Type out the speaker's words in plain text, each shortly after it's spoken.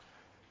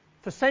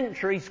For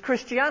centuries,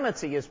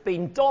 Christianity has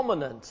been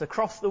dominant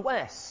across the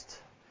West,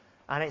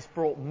 and it's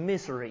brought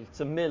misery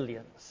to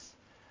millions.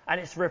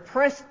 And it's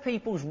repressed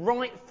people's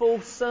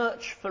rightful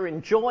search for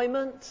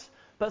enjoyment,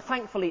 but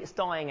thankfully it's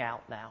dying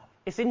out now.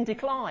 It's in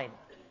decline.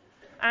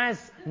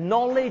 As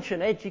knowledge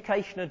and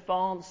education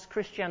advance,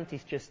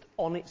 Christianity's just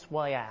on its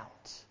way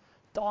out,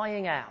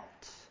 dying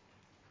out.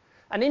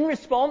 And in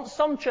response,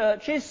 some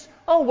churches,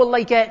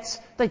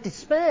 they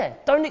despair.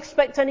 Don't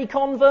expect any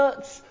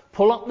converts,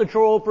 pull up the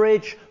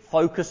drawbridge,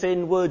 focus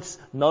inwards,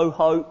 no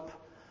hope.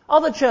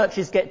 Other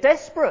churches get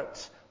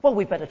desperate. Well,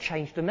 we better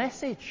change the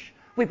message.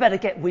 We better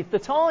get with the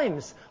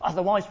times,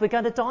 otherwise we're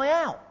going to die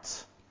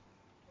out.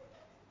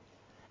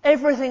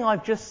 Everything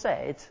I've just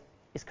said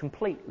is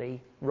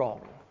completely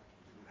wrong.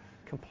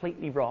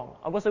 Completely wrong.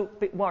 I was a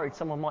bit worried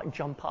someone might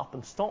jump up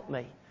and stop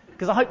me,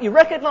 because I hope you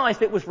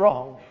recognised it was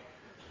wrong.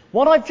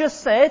 What I've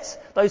just said,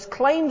 those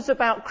claims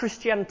about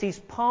Christianity's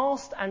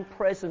past and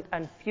present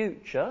and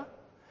future,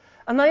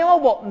 and they are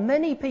what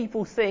many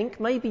people think,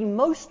 maybe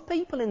most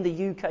people in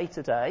the UK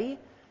today,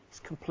 is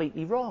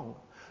completely wrong.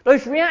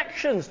 Those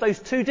reactions, those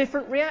two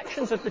different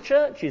reactions of the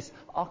churches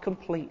are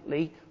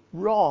completely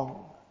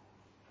wrong.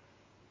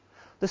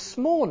 This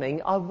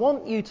morning, I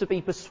want you to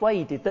be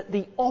persuaded that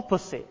the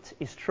opposite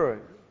is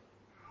true.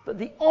 That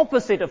the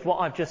opposite of what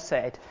I've just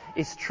said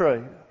is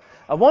true.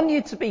 I want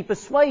you to be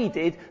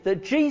persuaded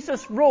that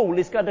Jesus' rule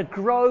is going to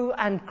grow,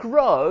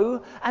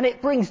 and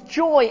it brings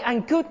joy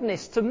and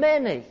goodness to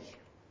many.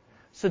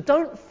 So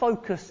don't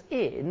focus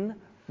in,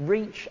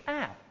 reach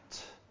out.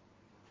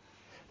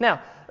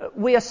 Now,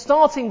 we are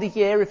starting the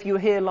year, if you were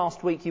here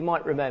last week you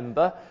might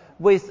remember,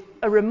 with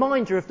a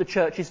reminder of the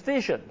church's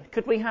vision.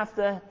 Could we have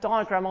the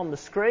diagram on the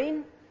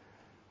screen?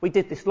 We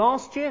did this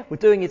last year, we're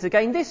doing it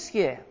again this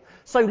year.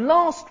 So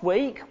last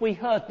week we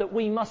heard that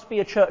we must be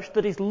a church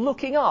that is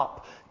looking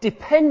up,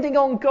 depending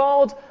on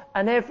God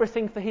and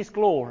everything for His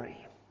glory.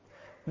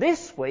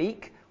 This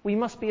week we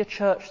must be a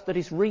church that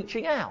is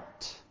reaching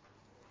out.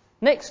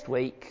 Next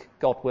week,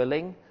 God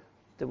willing,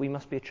 that we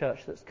must be a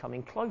church that's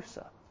coming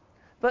closer.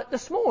 But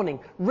this morning,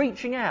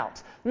 reaching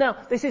out. Now,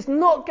 this is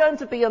not going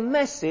to be a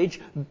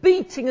message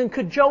beating and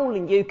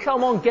cajoling you,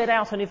 come on, get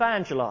out and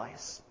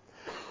evangelise.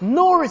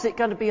 Nor is it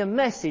going to be a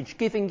message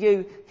giving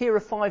you, here are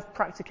 5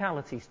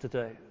 practicalities to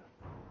do.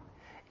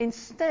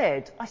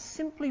 Instead, I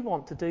simply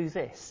want to do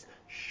this.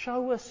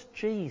 Show us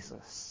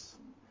Jesus.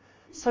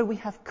 So we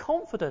have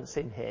confidence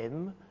in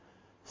Him,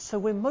 so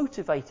we're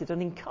motivated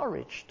and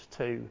encouraged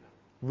to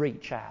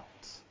reach out.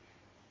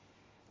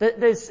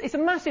 It's a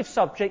massive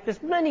subject.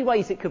 There's many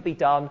ways it could be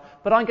done,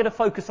 but I'm going to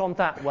focus on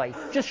that way.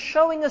 Just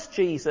showing us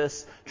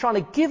Jesus, trying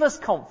to give us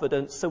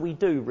confidence so we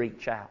do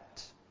reach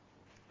out.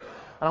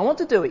 And I want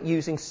to do it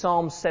using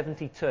Psalm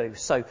 72.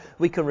 So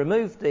we can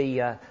remove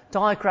the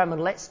diagram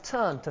and let's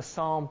turn to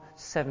Psalm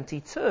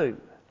 72.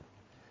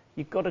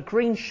 You've got a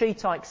green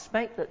sheet, I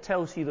expect, that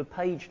tells you the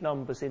page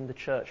numbers in the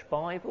church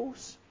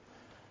Bibles.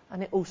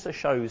 And it also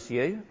shows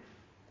you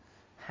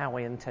how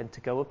I intend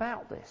to go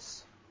about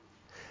this.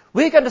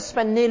 We're going to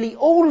spend nearly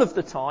all of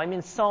the time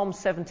in Psalm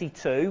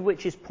 72,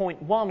 which is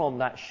point 1 on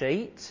that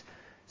sheet,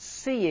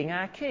 seeing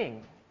our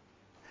King.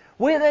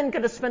 We're then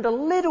going to spend a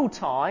little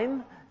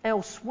time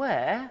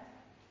elsewhere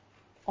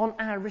on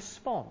our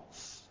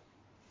response.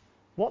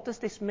 What does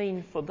this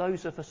mean for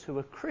those of us who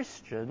are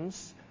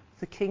Christians,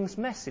 the King's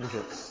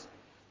messengers?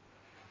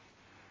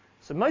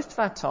 So most of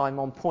our time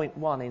on point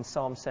 1 in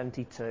Psalm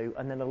 72,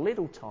 and then a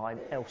little time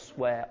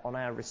elsewhere on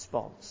our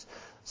response.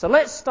 So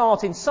let's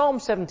start in Psalm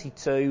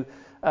 72.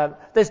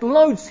 There's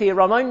loads here.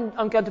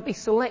 I'm going to be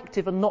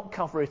selective and not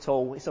cover it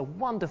all. It's a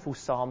wonderful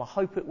psalm. I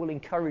hope it will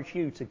encourage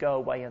you to go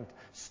away and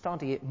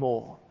study it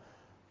more.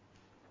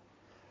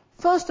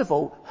 First of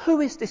all, who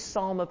is this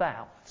psalm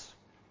about?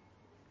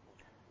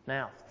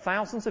 Now,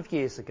 thousands of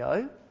years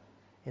ago,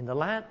 in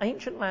the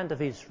ancient land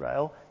of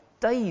Israel,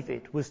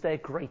 David was their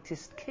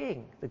greatest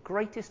king, the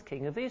greatest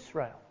king of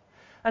Israel.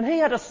 And he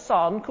had a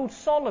son called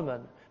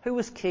Solomon, who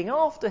was king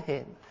after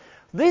him.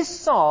 This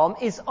psalm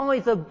is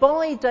either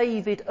by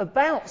David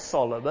about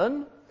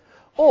Solomon,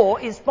 or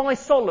is by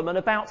Solomon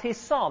about his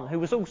son, who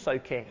was also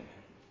king.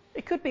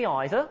 It could be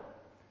either.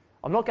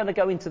 I'm not going to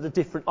go into the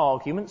different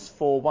arguments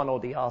for one or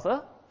the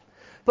other.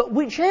 But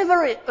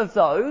whichever of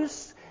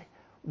those,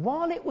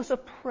 while it was a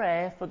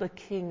prayer for the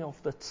king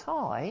of the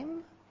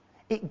time,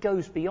 it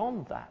goes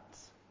beyond that.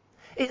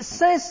 It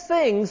says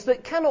things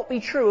that cannot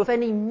be true of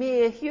any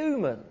mere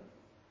human.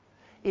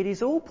 It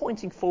is all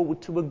pointing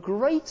forward to a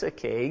greater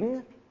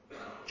king,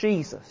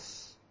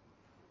 Jesus.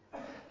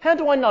 How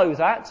do I know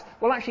that?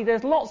 Well, actually,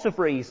 there's lots of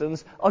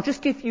reasons. I'll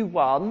just give you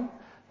one.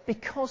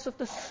 Because of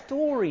the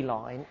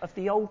storyline of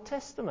the Old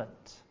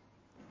Testament.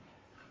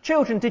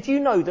 Children, did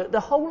you know that the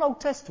whole Old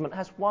Testament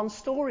has one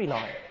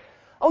storyline?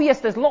 Oh yes,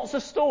 there's lots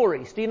of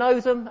stories. Do you know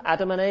them?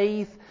 Adam and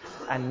Eve,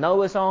 and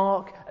Noah's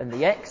Ark, and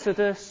the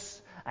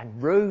Exodus,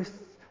 and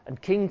Ruth,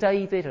 and King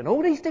David, and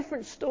all these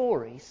different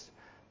stories.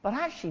 But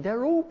actually,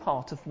 they're all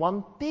part of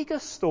one bigger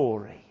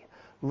story.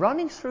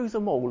 Running through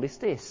them all is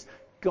this: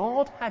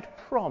 God had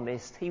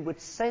promised he would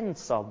send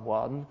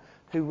someone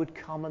who would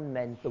come and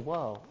mend the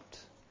world.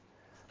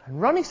 And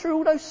running through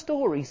all those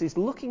stories is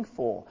looking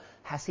for,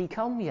 has he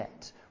come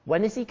yet?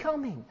 When is he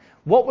coming?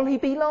 What will he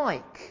be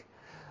like?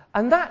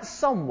 And that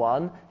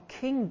someone,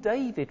 King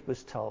David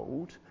was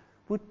told,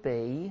 would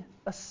be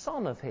a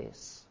son of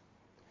his.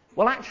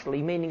 Well,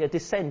 actually meaning a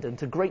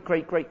descendant, a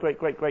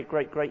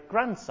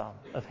great-great-great-great-great-great-great-grandson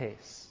of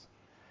his.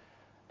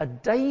 A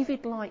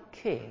David-like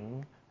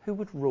king who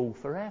would rule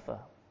forever.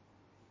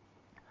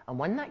 And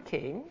when that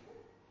king,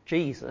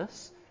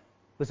 Jesus,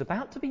 was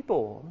about to be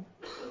born,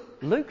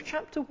 Luke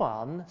chapter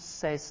 1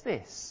 says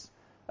this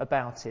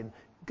about him: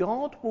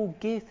 God will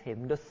give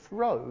him the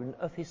throne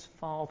of his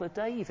father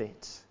David,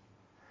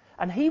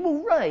 and he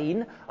will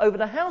reign over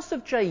the house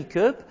of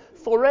Jacob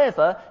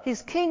forever.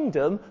 His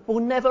kingdom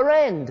will never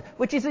end,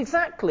 which is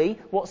exactly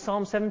what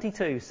Psalm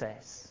 72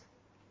 says.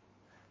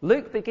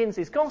 Luke begins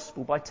his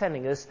gospel by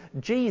telling us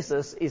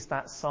Jesus is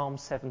that Psalm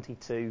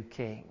 72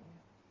 king.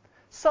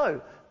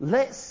 So,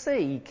 let's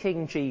see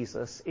King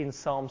Jesus in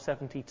Psalm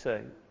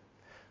 72.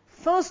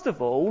 First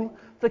of all,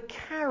 the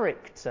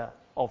character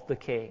of the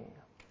king.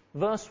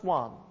 Verse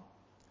 1.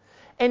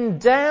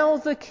 Endow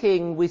the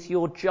king with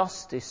your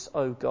justice,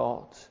 O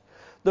God,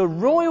 the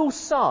royal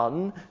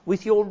son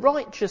with your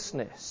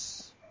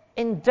righteousness.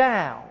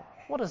 Endow.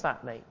 What does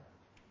that mean?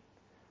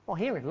 Well,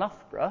 here in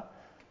Loughborough,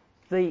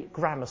 the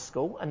grammar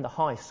school and the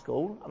high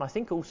school, and I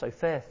think also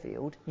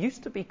Fairfield,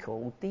 used to be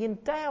called the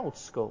endowed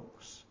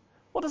schools.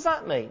 What does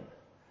that mean?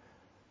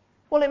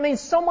 Well, it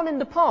means someone in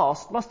the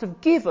past must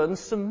have given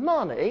some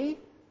money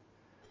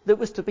that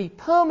was to be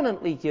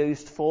permanently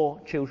used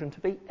for children to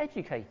be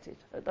educated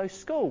at those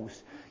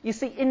schools. You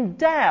see,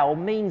 endow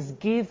means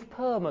give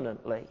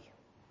permanently.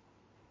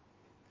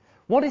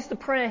 What is the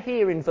prayer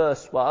here in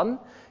verse 1?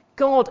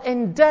 God,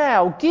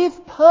 endow,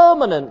 give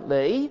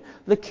permanently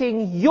the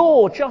king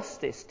your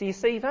justice. Do you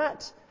see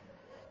that?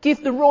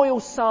 Give the royal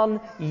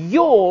son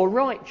your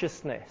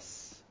righteousness.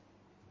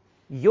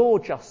 Your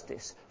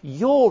justice,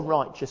 your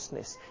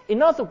righteousness.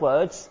 In other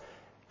words,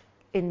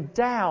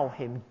 endow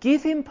him,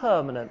 give him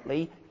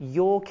permanently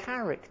your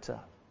character.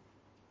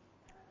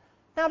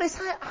 Now this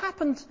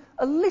happened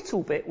a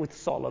little bit with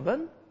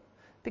Solomon,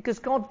 because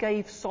God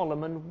gave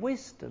Solomon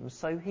wisdom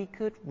so he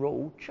could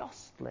rule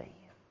justly.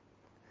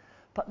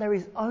 But there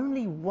is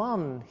only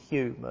one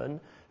human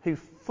who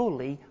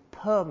fully,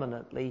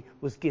 permanently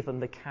was given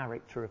the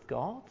character of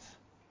God.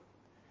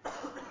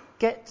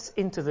 Get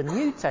into the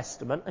New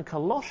Testament, and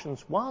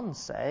Colossians 1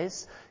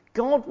 says,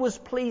 God was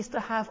pleased to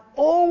have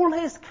all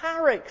his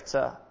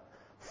character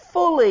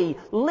fully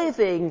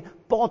living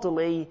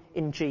bodily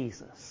in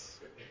Jesus.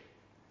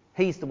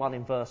 He's the one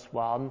in verse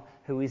 1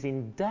 who is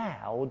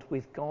endowed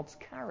with God's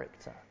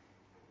character.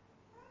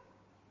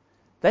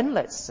 Then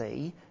let's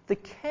see the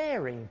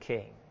caring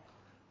king.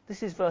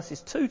 This is verses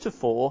 2 to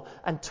 4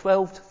 and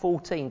 12 to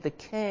 14, the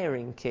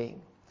caring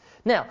king.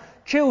 Now,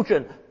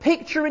 children,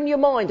 picture in your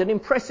mind an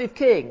impressive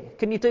king.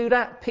 Can you do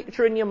that?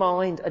 Picture in your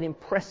mind an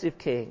impressive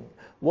king.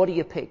 What are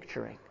you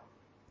picturing?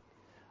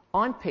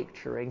 I'm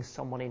picturing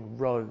someone in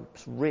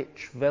robes,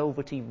 rich,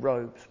 velvety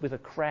robes with a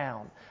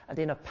crown and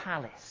in a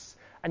palace.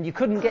 And you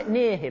couldn't get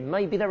near him.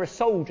 Maybe there are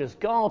soldiers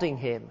guarding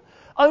him.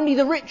 Only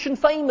the rich and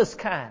famous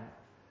can.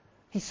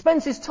 He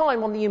spends his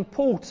time on the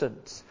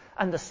important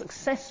and the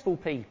successful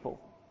people.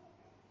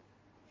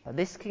 But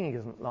this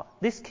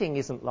king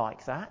isn't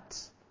like that.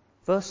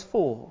 Verse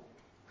 4.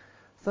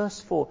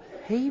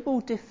 He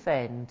will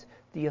defend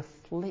the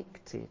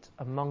afflicted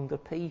among the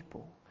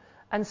people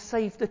and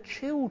save the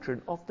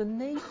children of the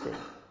needy.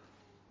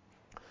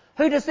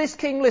 Who does this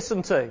king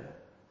listen to?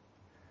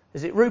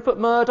 Is it Rupert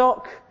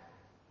Murdoch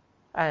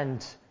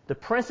and the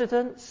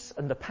presidents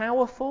and the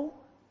powerful?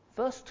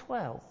 Verse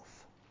 12.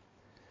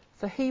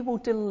 For he will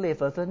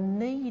deliver the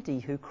needy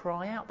who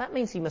cry out. That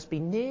means he must be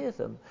near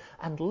them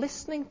and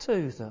listening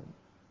to them.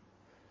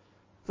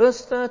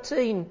 Verse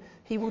 13,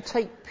 he will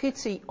take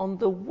pity on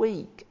the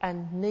weak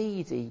and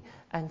needy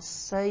and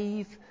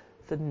save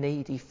the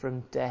needy from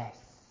death.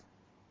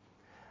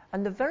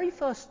 And the very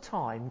first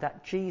time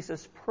that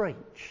Jesus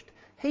preached,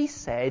 he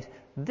said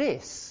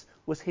this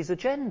was his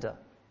agenda.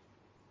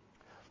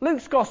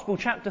 Luke's Gospel,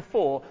 chapter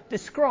 4,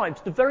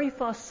 describes the very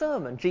first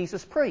sermon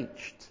Jesus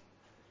preached.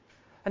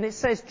 And it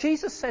says,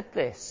 Jesus said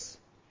this: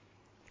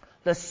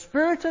 "The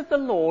Spirit of the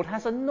Lord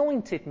has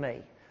anointed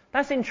me."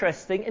 That's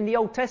interesting. In the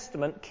Old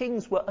Testament,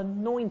 kings were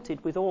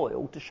anointed with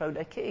oil to show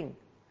their king.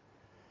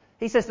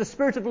 He says, "The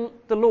Spirit of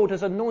the Lord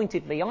has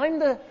anointed me." I'm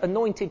the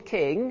anointed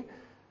king,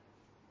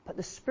 but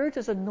the Spirit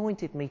has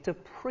anointed me to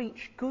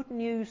preach good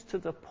news to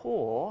the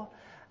poor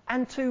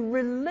and to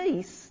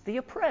release the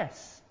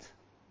oppressed.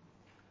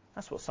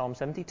 That's what Psalm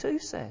 72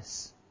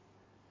 says.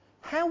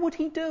 How would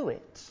he do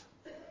it?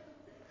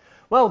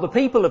 Well, the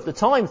people of the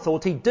time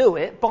thought he'd do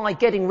it by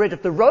getting rid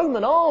of the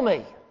Roman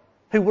army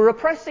who were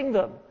oppressing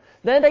them.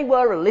 There they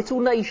were, a little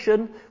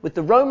nation with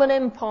the Roman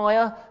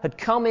Empire had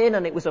come in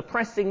and it was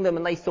oppressing them,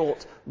 and they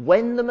thought,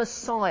 when the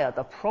Messiah,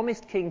 the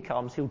promised king,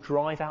 comes, he'll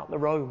drive out the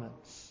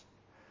Romans.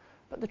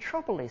 But the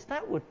trouble is,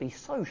 that would be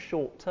so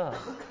short term.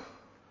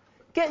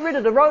 Get rid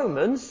of the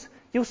Romans,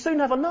 you'll soon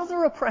have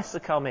another oppressor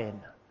come in.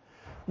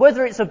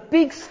 Whether it's a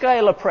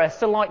big-scale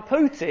oppressor like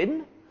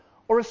Putin,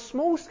 or a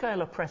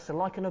small-scale oppressor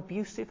like an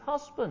abusive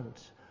husband,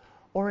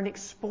 or an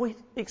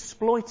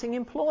exploiting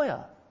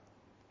employer.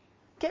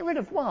 Get rid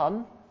of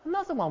one,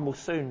 another one will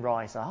soon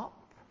rise up.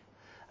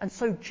 And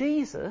so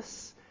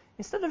Jesus,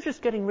 instead of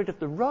just getting rid of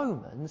the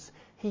Romans,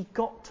 he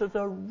got to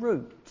the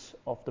root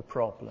of the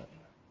problem.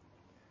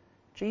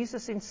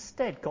 Jesus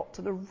instead got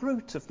to the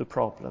root of the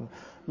problem.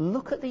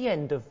 Look at the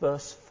end of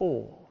verse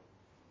 4.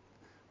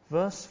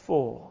 Verse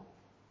 4.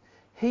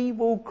 He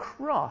will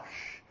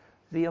crush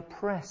the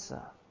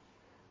oppressor.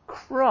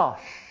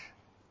 Crush.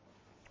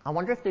 I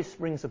wonder if this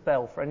rings a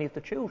bell for any of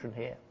the children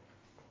here.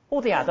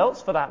 Or the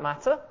adults, for that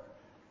matter.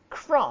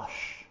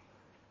 Crush.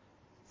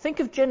 Think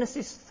of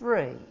Genesis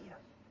 3. Do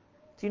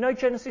you know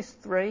Genesis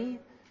 3?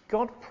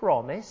 God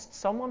promised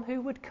someone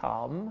who would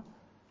come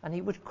and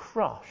he would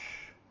crush.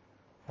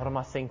 What am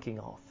I thinking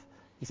of?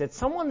 He said,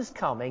 someone is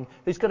coming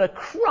who's going to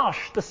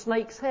crush the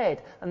snake's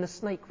head. And the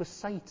snake was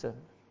Satan.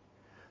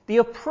 The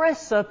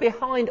oppressor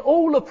behind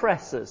all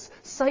oppressors,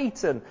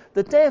 Satan,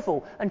 the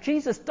devil. And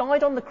Jesus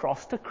died on the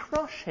cross to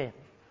crush him,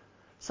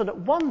 so that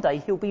one day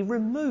he'll be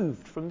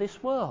removed from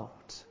this world.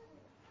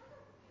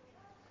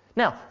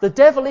 Now, the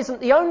devil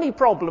isn't the only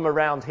problem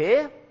around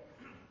here.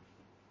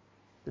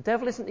 The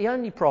devil isn't the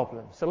only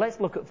problem. So let's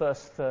look at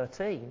verse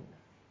 13.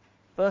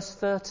 Verse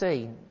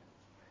 13.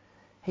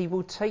 He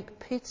will take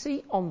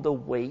pity on the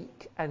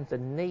weak and the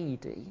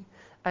needy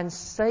and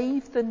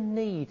save the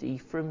needy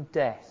from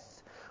death.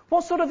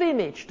 What sort of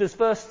image does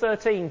verse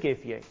 13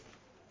 give you?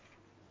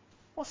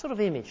 What sort of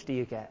image do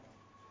you get?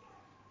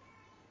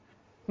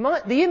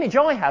 The image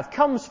I have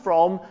comes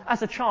from,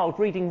 as a child,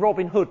 reading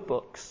Robin Hood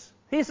books.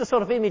 Here's the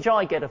sort of image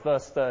I get of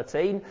verse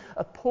 13.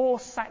 A poor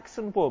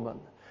Saxon woman.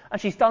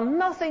 And she's done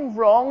nothing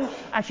wrong,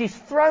 and she's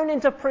thrown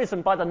into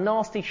prison by the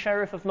nasty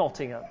Sheriff of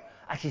Nottingham.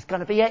 And she's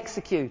going to be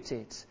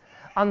executed.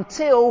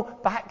 Until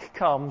back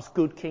comes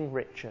good King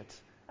Richard,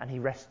 and he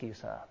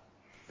rescues her.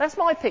 That's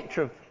my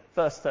picture of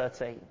verse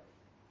 13.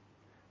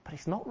 But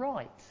it's not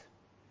right.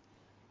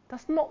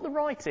 That's not the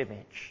right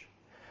image.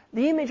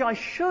 The image I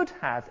should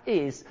have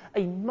is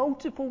a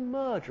multiple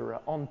murderer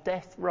on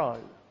death row.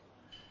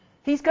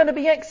 He's going to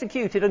be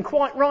executed, and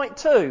quite right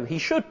too. He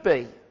should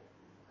be.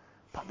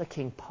 But the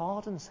king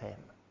pardons him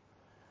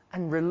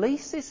and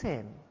releases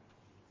him.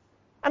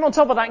 And on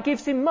top of that,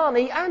 gives him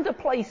money and a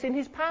place in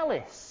his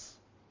palace.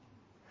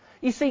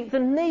 You see, the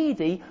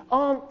needy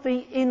aren't the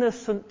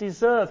innocent,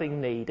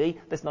 deserving needy.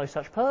 There's no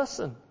such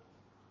person.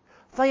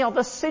 They are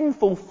the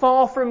sinful,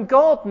 far from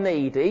God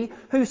needy,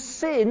 whose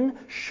sin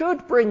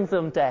should bring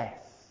them death.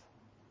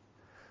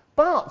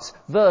 But,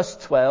 verse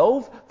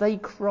 12, they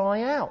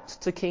cry out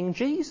to King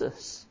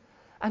Jesus,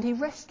 and he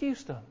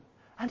rescues them,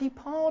 and he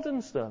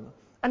pardons them,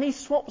 and he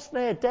swaps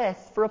their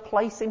death for a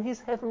place in his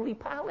heavenly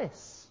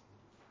palace.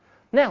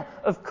 Now,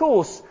 of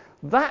course,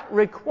 that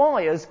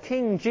requires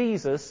King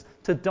Jesus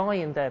to die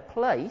in their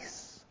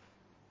place.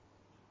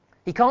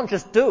 He can't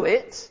just do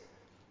it.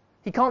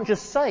 He can't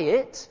just say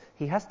it.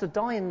 He has to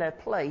die in their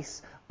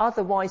place.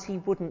 Otherwise, he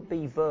wouldn't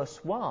be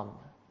verse 1. Do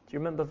you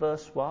remember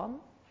verse 1?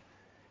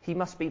 He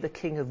must be the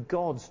king of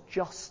God's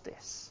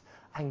justice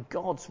and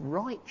God's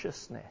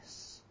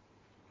righteousness.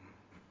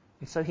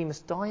 And so he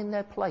must die in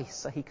their place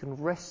so he can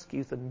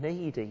rescue the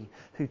needy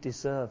who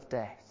deserve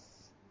death.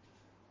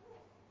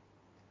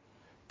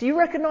 Do you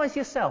recognise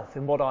yourself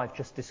in what I've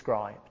just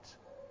described?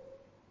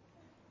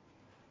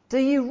 Do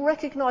you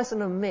recognise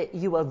and admit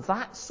you are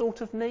that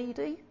sort of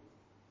needy?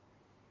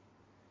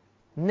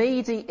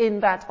 Needy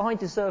in that I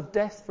deserve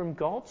death from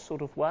God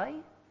sort of way?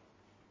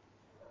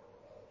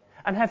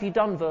 And have you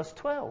done verse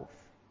 12?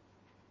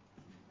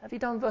 Have you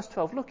done verse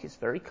 12? Look, it's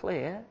very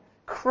clear.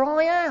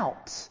 Cry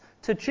out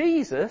to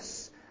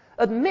Jesus.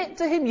 Admit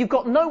to him you've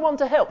got no one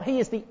to help. He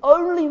is the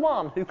only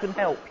one who can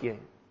help you.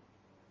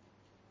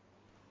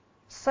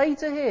 Say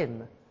to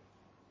him,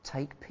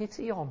 take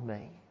pity on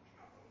me.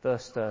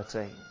 Verse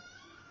 13.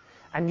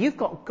 And you've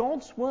got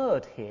God's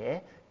word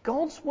here.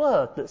 God's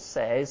word that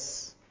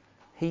says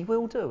he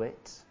will do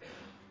it.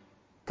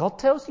 God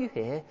tells you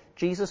here,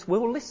 Jesus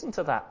will listen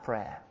to that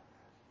prayer.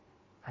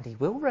 And he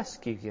will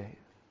rescue you.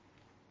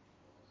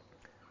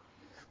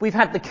 We've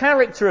had the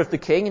character of the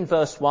king in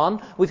verse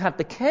 1. We've had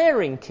the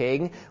caring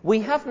king.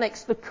 We have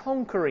next the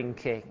conquering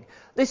king.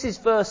 This is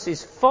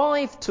verses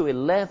 5 to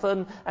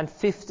 11 and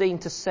 15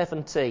 to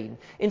 17.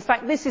 In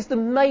fact, this is the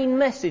main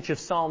message of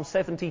Psalm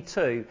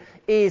 72,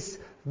 is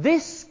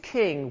this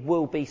king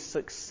will be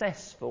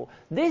successful.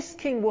 This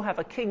king will have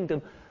a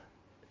kingdom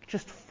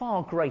just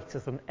far greater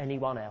than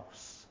anyone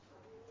else.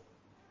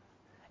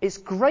 It's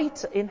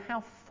greater in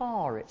how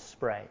far it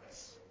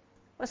spreads.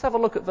 Let's have a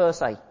look at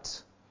verse 8.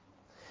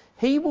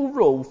 He will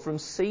rule from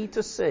sea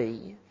to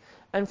sea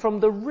and from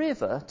the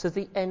river to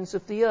the ends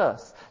of the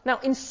earth. Now,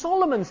 in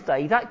Solomon's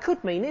day, that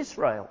could mean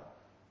Israel,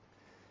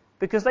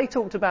 because they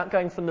talked about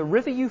going from the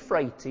river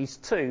Euphrates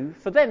to,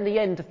 for them, the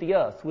end of the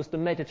earth was the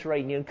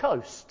Mediterranean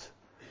coast.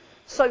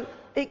 So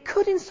it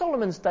could, in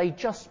Solomon's day,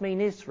 just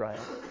mean Israel.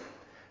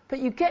 But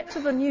you get to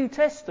the New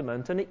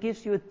Testament and it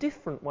gives you a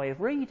different way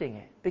of reading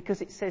it,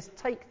 because it says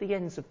take the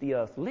ends of the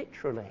earth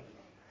literally.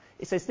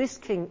 It says this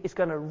king is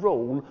going to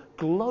rule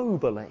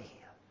globally.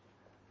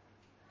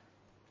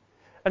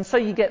 And so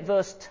you get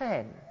verse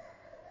 10.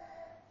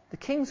 The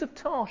kings of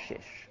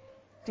Tarshish.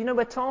 Do you know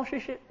where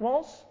Tarshish it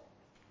was?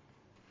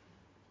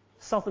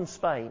 Southern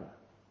Spain.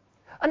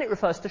 And it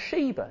refers to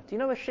Sheba. Do you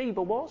know where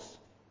Sheba was?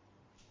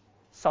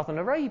 Southern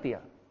Arabia.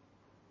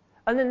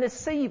 And then there's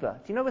Seba.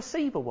 Do you know where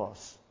Seba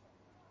was?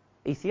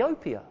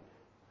 Ethiopia.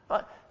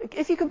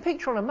 If you can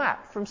picture on a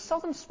map, from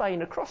southern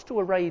Spain across to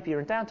Arabia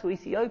and down to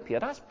Ethiopia,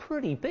 that's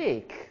pretty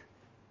big.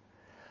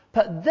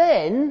 But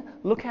then,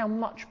 look how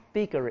much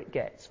bigger it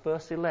gets.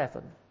 Verse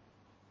 11.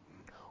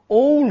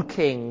 All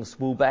kings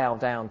will bow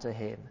down to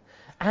him,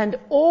 and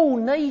all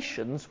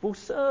nations will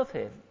serve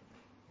him.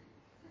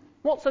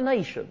 What's a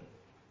nation?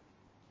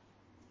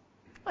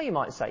 Well, you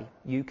might say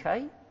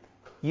UK,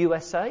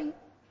 USA.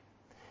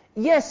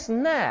 Yes,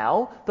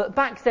 now, but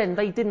back then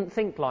they didn't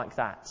think like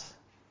that.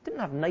 Didn't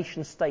have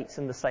nation states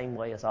in the same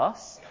way as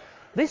us.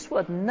 This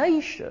word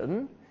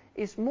nation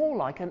is more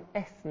like an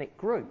ethnic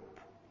group.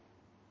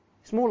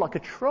 It's more like a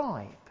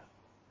tribe.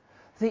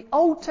 The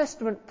Old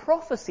Testament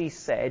prophecy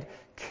said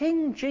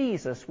King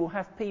Jesus will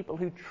have people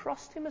who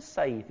trust him as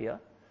Saviour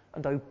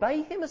and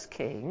obey him as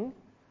king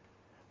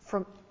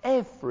from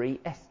every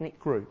ethnic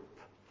group,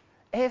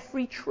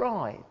 every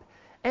tribe,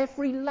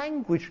 every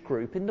language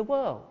group in the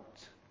world.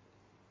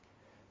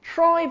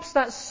 Tribes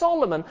that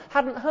Solomon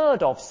hadn't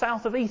heard of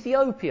south of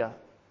Ethiopia.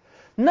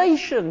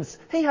 Nations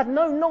he had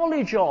no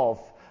knowledge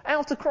of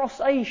out across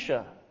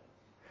Asia.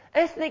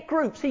 Ethnic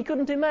groups he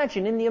couldn't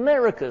imagine in the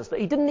Americas that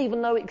he didn't even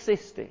know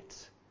existed.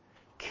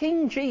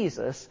 King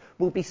Jesus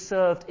will be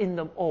served in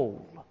them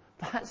all.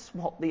 That's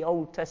what the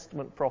Old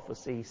Testament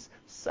prophecies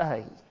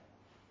say.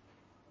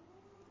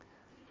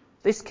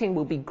 This king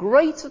will be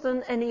greater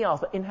than any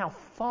other in how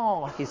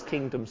far his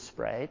kingdom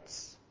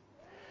spreads,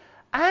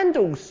 and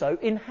also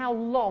in how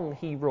long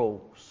he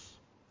rules.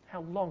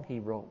 How long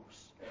he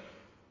rules.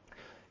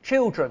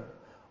 Children,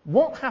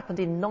 what happened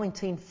in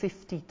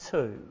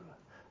 1952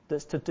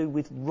 that's to do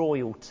with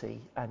royalty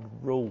and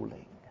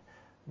ruling?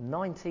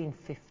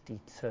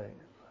 1952.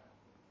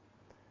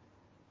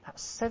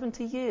 That's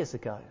 70 years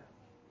ago.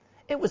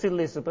 It was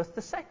Elizabeth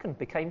II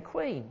became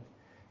queen,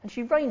 and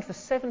she reigned for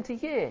 70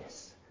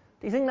 years.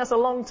 Do you think that's a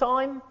long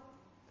time?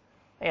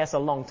 Yeah, it's a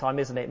long time,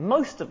 isn't it?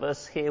 Most of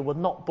us here were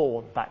not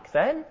born back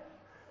then.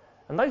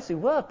 And those who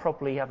were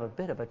probably have a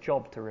bit of a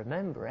job to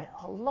remember it.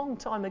 A long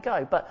time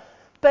ago. But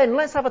Ben,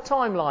 let's have a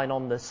timeline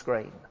on the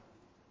screen.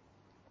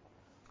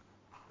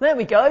 There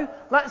we go.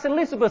 That's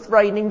Elizabeth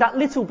reigning, that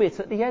little bit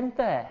at the end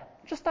there.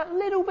 Just that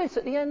little bit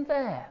at the end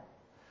there.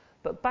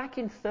 But back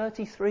in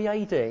 33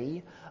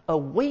 AD, a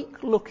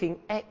weak-looking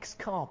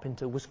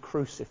ex-carpenter was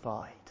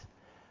crucified.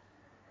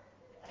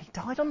 He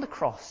died on the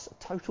cross, a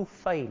total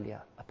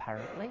failure,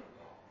 apparently.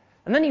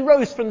 And then he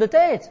rose from the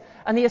dead,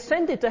 and he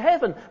ascended to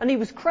heaven, and he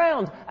was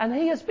crowned, and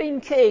he has been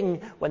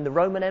king when the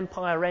Roman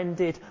Empire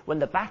ended, when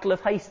the Battle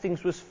of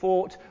Hastings was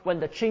fought, when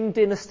the Qing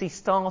dynasty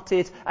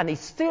started, and he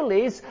still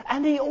is,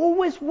 and he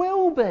always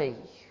will be.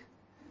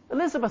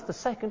 Elizabeth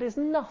II is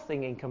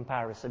nothing in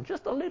comparison,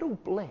 just a little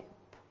blip.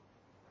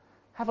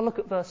 Have a look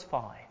at verse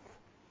 5.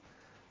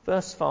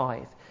 Verse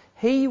 5.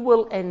 He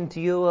will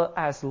endure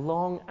as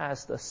long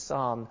as the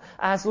sun,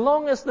 as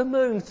long as the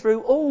moon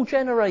through all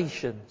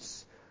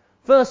generations.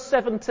 Verse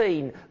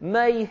 17,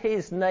 may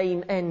his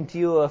name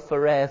endure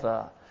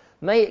forever.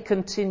 May it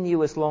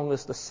continue as long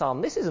as the sun.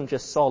 This isn't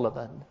just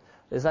Solomon.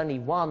 There's only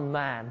one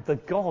man, the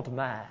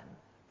God-man.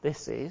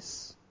 This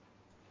is.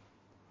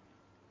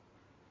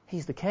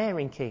 He's the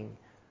caring king,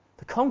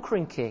 the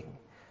conquering king.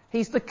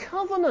 He's the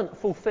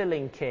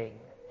covenant-fulfilling king.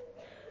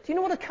 Do you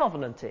know what a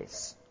covenant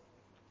is?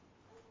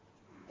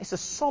 It's a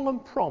solemn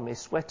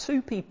promise where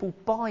two people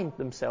bind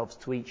themselves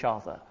to each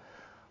other.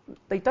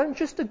 They don't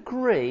just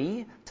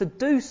agree to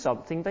do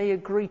something, they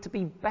agree to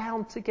be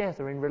bound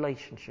together in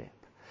relationship.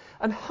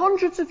 And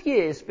hundreds of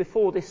years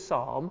before this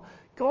psalm,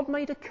 God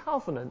made a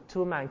covenant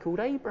to a man called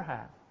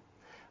Abraham.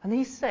 And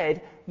he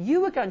said,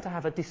 you are going to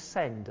have a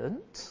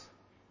descendant.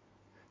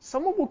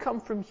 Someone will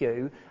come from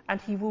you,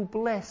 and he will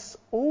bless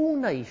all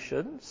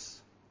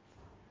nations,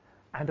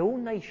 and all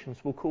nations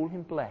will call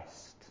him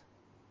blessed.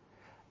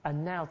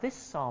 And now this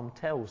psalm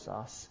tells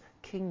us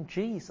King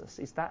Jesus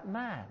is that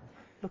man.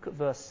 Look at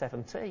verse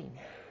 17.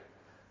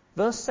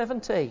 Verse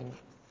 17.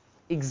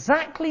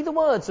 Exactly the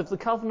words of the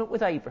covenant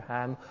with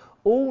Abraham.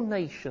 All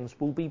nations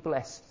will be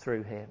blessed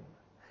through him,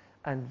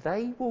 and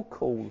they will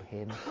call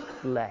him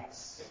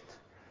blessed.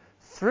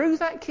 Through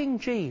that King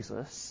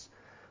Jesus,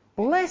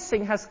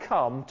 blessing has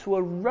come to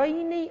a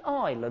rainy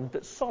island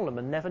that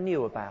Solomon never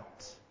knew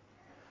about.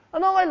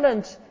 An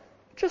island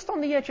just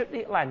on the edge of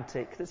the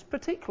Atlantic that's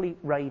particularly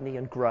rainy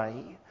and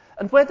grey,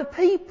 and where the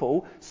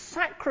people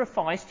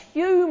sacrificed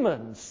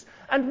humans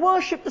and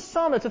worshipped the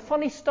sun at a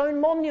funny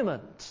stone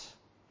monument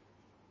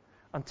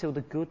until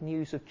the good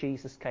news of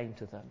Jesus came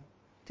to them.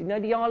 Do you know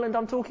the island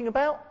I'm talking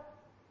about?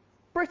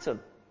 Britain.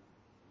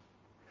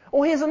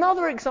 Or here's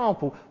another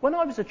example. When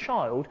I was a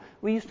child,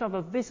 we used to have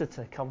a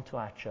visitor come to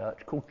our church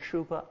called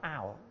Chuba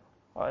Owl.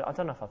 I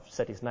don't know if I've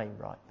said his name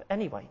right, but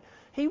anyway,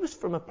 he was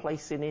from a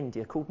place in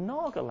India called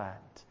Nagaland.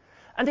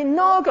 And in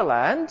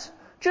Nagaland,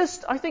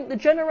 just, I think, the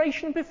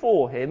generation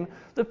before him,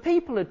 the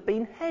people had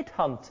been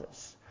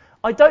headhunters.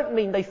 I don't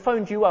mean they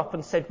phoned you up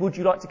and said, would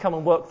you like to come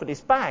and work for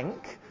this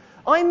bank?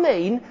 I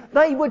mean,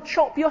 they would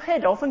chop your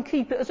head off and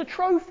keep it as a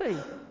trophy.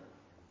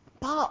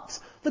 But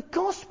the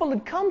gospel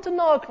had come to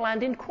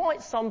Nagaland in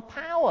quite some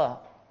power.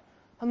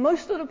 And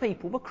most of the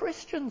people were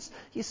Christians.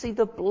 You see,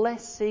 the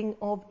blessing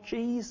of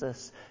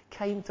Jesus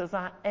came to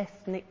that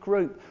ethnic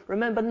group.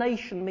 Remember,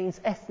 nation means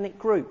ethnic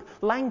group,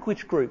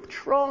 language group,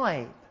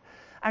 tribe.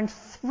 And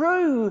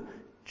through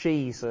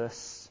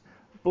Jesus,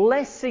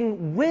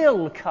 blessing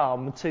will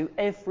come to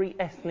every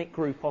ethnic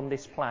group on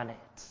this planet.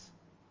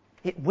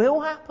 It will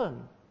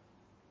happen.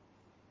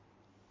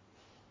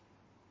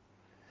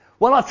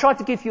 Well, I've tried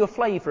to give you a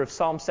flavour of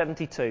Psalm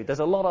 72. There's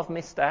a lot I've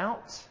missed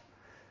out.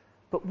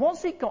 But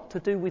what's it got to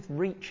do with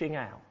reaching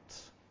out?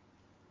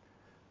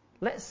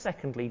 Let's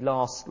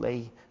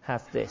lastly,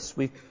 have this.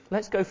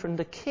 Let's go from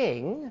the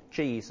King,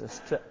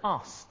 Jesus, to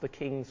us, the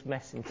King's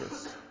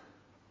messengers.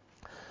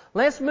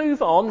 Let's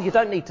move on. You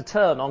don't need to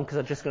turn on because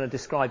I'm just going to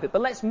describe it.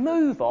 But let's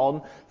move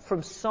on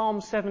from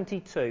Psalm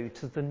 72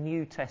 to the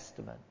New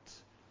Testament.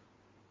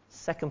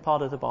 Second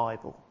part of the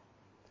Bible.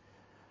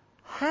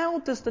 How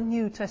does the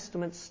New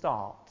Testament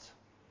start?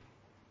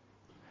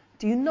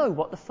 Do you know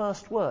what the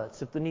first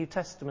words of the New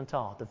Testament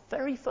are? The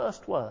very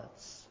first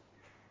words.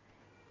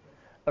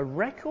 A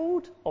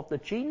record of the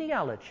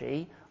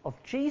genealogy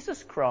of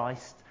Jesus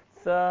Christ,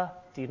 do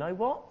you know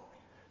what?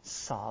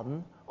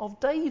 Son of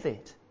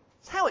David.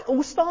 It's how it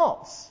all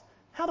starts.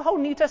 How the whole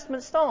New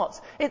Testament starts.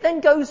 It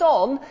then goes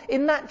on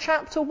in that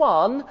chapter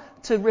 1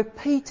 to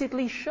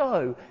repeatedly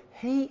show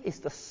he is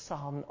the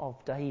son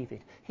of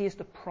David. He is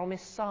the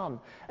promised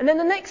son. And then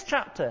the next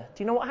chapter,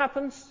 do you know what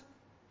happens?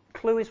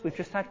 Clue is we've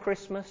just had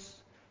Christmas.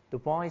 The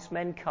wise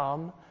men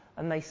come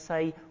and they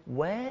say,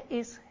 where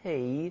is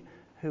he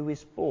who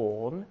is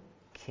born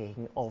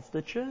King of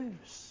the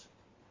Jews?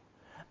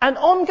 And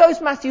on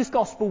goes Matthew's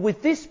Gospel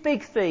with this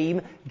big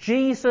theme,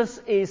 Jesus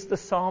is the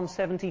Psalm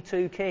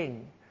 72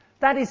 King.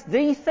 That is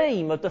the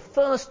theme of the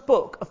first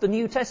book of the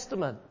New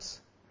Testament.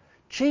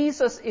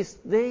 Jesus is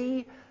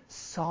the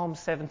Psalm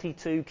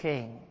 72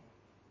 King.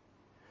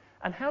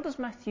 And how does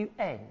Matthew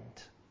end?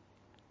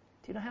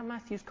 Do you know how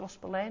Matthew's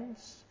Gospel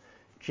ends?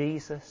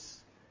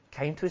 Jesus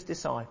came to his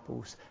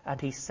disciples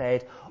and he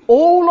said,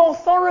 all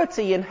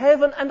authority in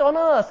heaven and on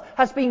earth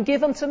has been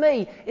given to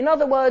me. In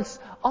other words,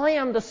 I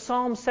am the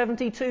Psalm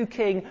 72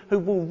 King who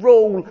will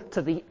rule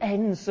to the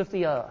ends of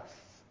the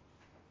earth.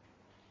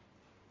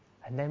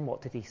 And then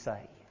what did he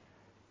say?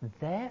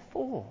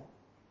 Therefore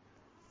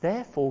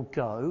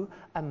go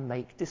and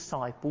make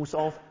disciples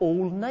of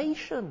all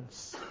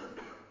nations,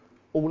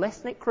 all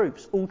ethnic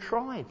groups, all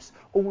tribes,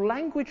 all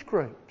language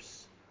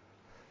groups.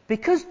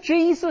 Because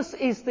Jesus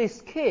is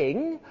this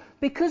King,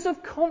 because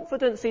of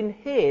confidence in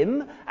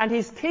him and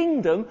his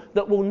kingdom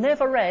that will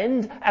never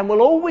end and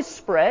will always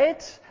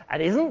spread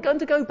and isn't going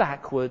to go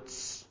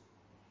backwards,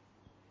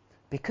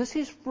 because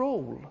his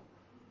rule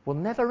will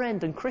never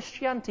end and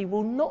Christianity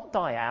will not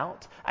die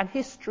out and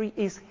history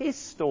is his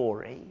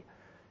story,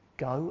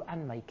 go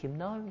and make him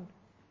known.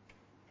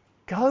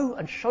 Go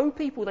and show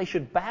people they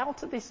should bow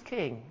to this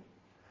King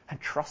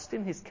and trust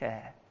in his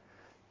care.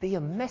 Be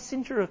a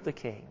messenger of the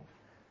King,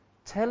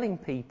 telling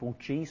people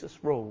Jesus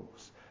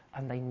rules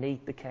and they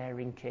need the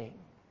caring King.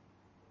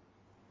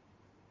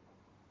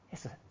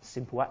 It's a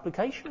simple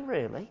application,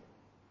 really.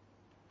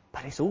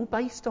 But it's all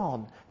based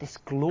on this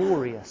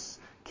glorious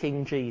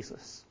King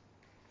Jesus.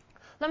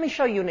 Let me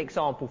show you an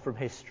example from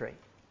history.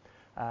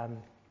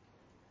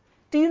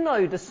 Do you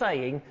know the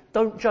saying,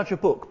 don't judge a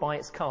book by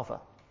its cover?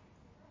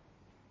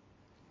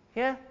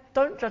 Yeah?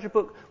 Don't judge a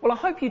book. Well, I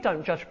hope you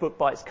don't judge a book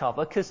by its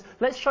cover, because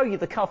let's show you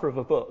the cover of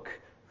a book.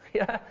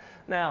 Yeah?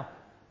 Now,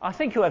 I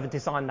think whoever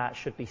designed that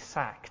should be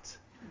sacked.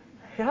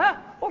 Yeah?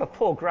 What a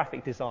poor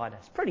graphic designer.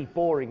 It's a pretty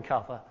boring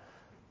cover.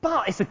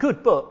 But it's a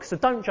good book, so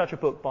don't judge a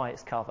book by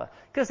its cover,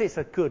 because it's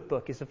a good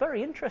book. It's a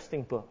very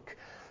interesting book.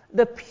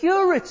 The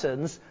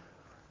Puritans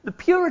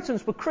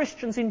were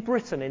Christians in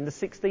Britain in the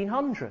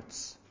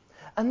 1600s.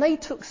 And they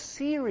took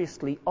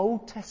seriously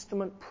Old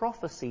Testament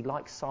prophecy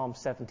like Psalm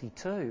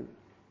 72.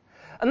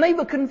 And they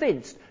were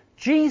convinced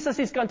Jesus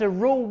is going to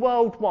rule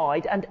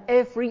worldwide and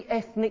every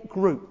ethnic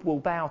group will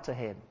bow to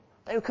him.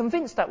 They were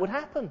convinced that would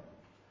happen.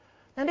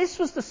 Now this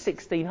was the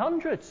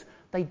 1600s.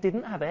 They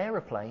didn't have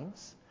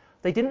aeroplanes.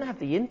 They didn't have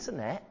the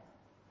internet.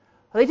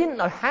 They didn't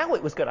know how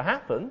it was going to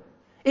happen.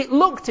 It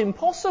looked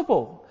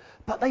impossible,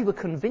 but they were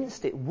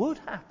convinced it would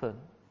happen.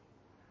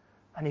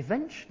 And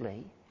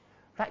eventually,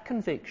 that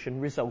conviction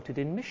resulted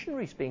in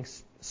missionaries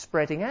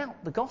spreading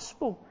out the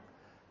gospel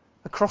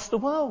across the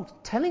world,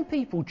 telling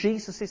people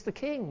Jesus is the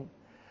King.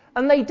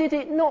 And they did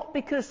it not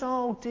because,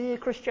 oh dear,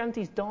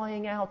 Christianity's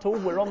dying out, or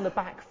we're on the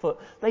back foot.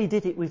 They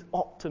did it with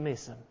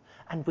optimism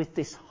and with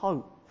this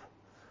hope.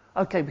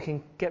 Okay, we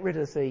can get rid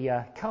of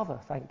the cover,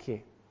 thank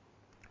you.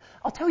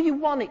 I'll tell you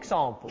one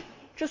example,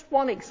 just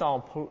one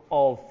example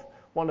of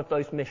one of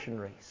those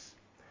missionaries.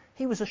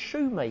 He was a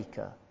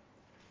shoemaker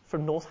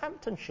from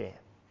Northamptonshire.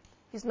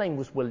 His name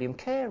was William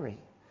Carey.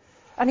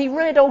 And he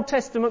read Old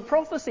Testament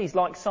prophecies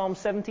like Psalm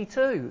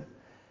 72.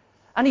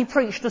 And he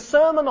preached a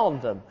sermon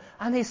on them.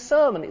 And his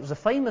sermon, it was a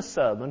famous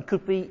sermon,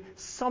 could be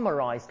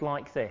summarised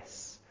like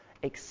this.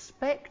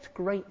 Expect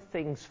great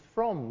things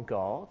from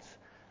God,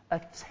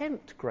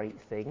 attempt great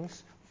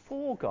things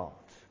for God.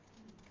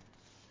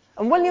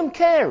 And William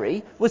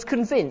Carey was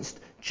convinced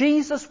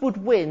Jesus would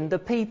win the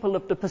people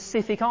of the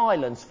Pacific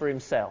Islands for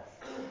himself.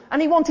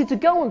 And he wanted to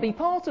go and be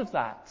part of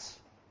that.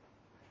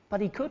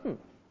 But he couldn't,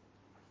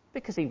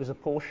 because he was a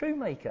poor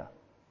shoemaker.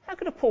 How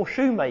could a poor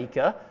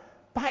shoemaker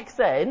back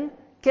then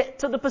get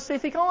to the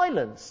Pacific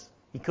Islands?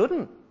 He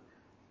couldn't.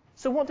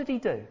 So what did he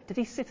do? Did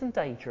he sit and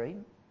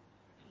daydream?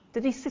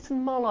 Did he sit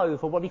and mull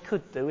over what he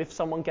could do if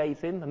someone gave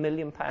him £1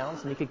 million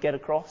and he could get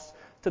across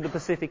to the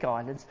Pacific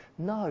Islands?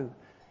 No.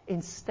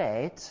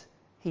 Instead,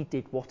 he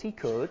did what he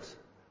could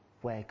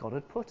where God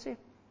had put him.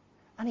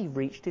 And he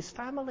reached his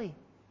family.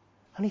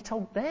 And he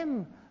told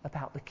them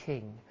about the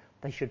king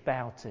they should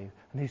bow to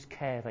and whose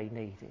care they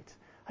needed.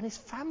 And his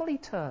family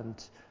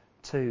turned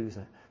to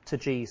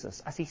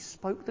Jesus as he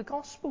spoke the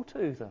gospel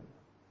to them.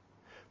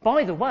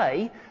 By the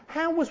way,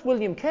 how was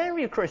William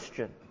Carey a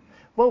Christian?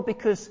 Well,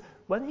 because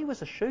when he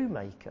was a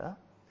shoemaker,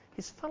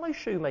 his fellow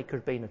shoemaker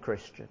had been a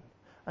Christian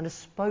and had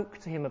spoke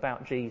to him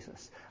about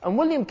Jesus. And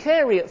William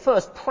Carey at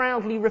first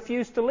proudly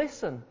refused to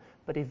listen,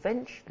 but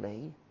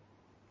eventually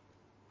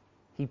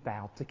he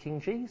bowed to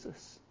King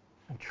Jesus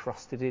and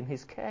trusted in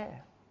his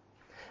care.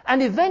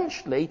 And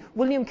eventually,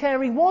 William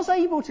Carey was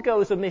able to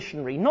go as a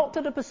missionary, not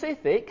to the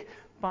Pacific,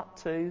 but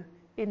to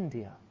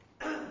India.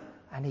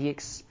 And he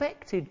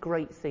expected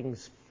great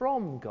things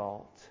from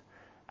God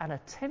and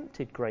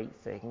attempted great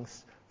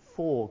things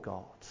for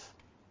God.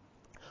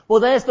 Well,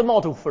 there's the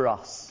model for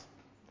us.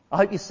 I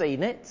hope you've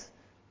seen it.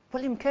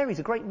 William Carey's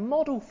a great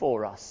model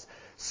for us.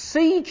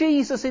 See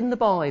Jesus in the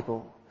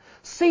Bible.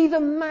 See the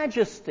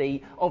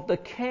majesty of the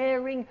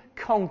caring,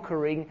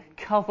 conquering,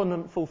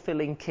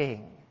 covenant-fulfilling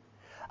King.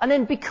 And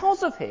then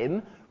because of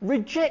him,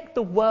 reject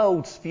the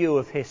world's view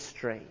of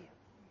history.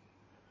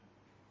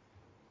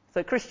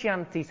 So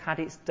Christianity's had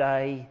its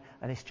day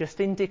and it's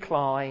just in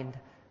decline.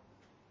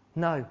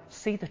 No,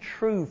 see the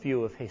true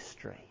view of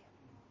history.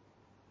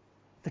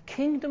 The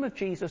kingdom of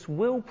Jesus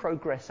will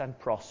progress and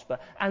prosper,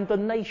 and the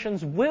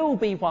nations will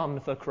be won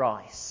for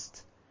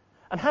Christ.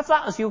 And have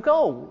that as your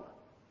goal.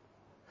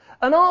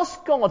 And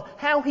ask God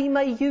how he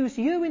may use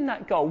you in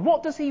that goal.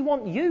 What does he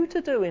want you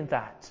to do in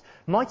that?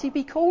 Might he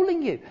be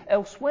calling you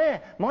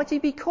elsewhere? Might he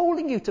be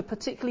calling you to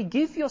particularly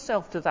give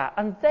yourself to that?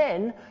 And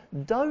then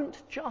don't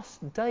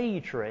just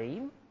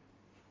daydream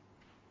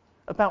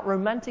about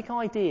romantic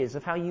ideas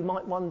of how you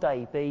might one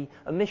day be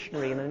a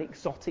missionary in an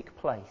exotic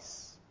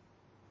place.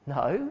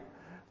 No,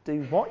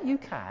 do what you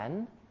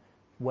can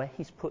where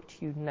he's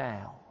put you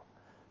now.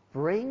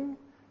 Bring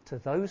to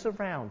those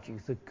around you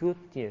the good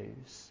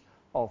news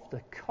of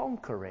the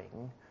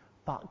conquering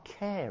but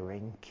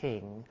caring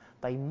King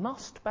they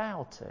must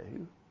bow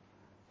to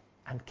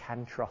and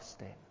can trust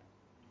him.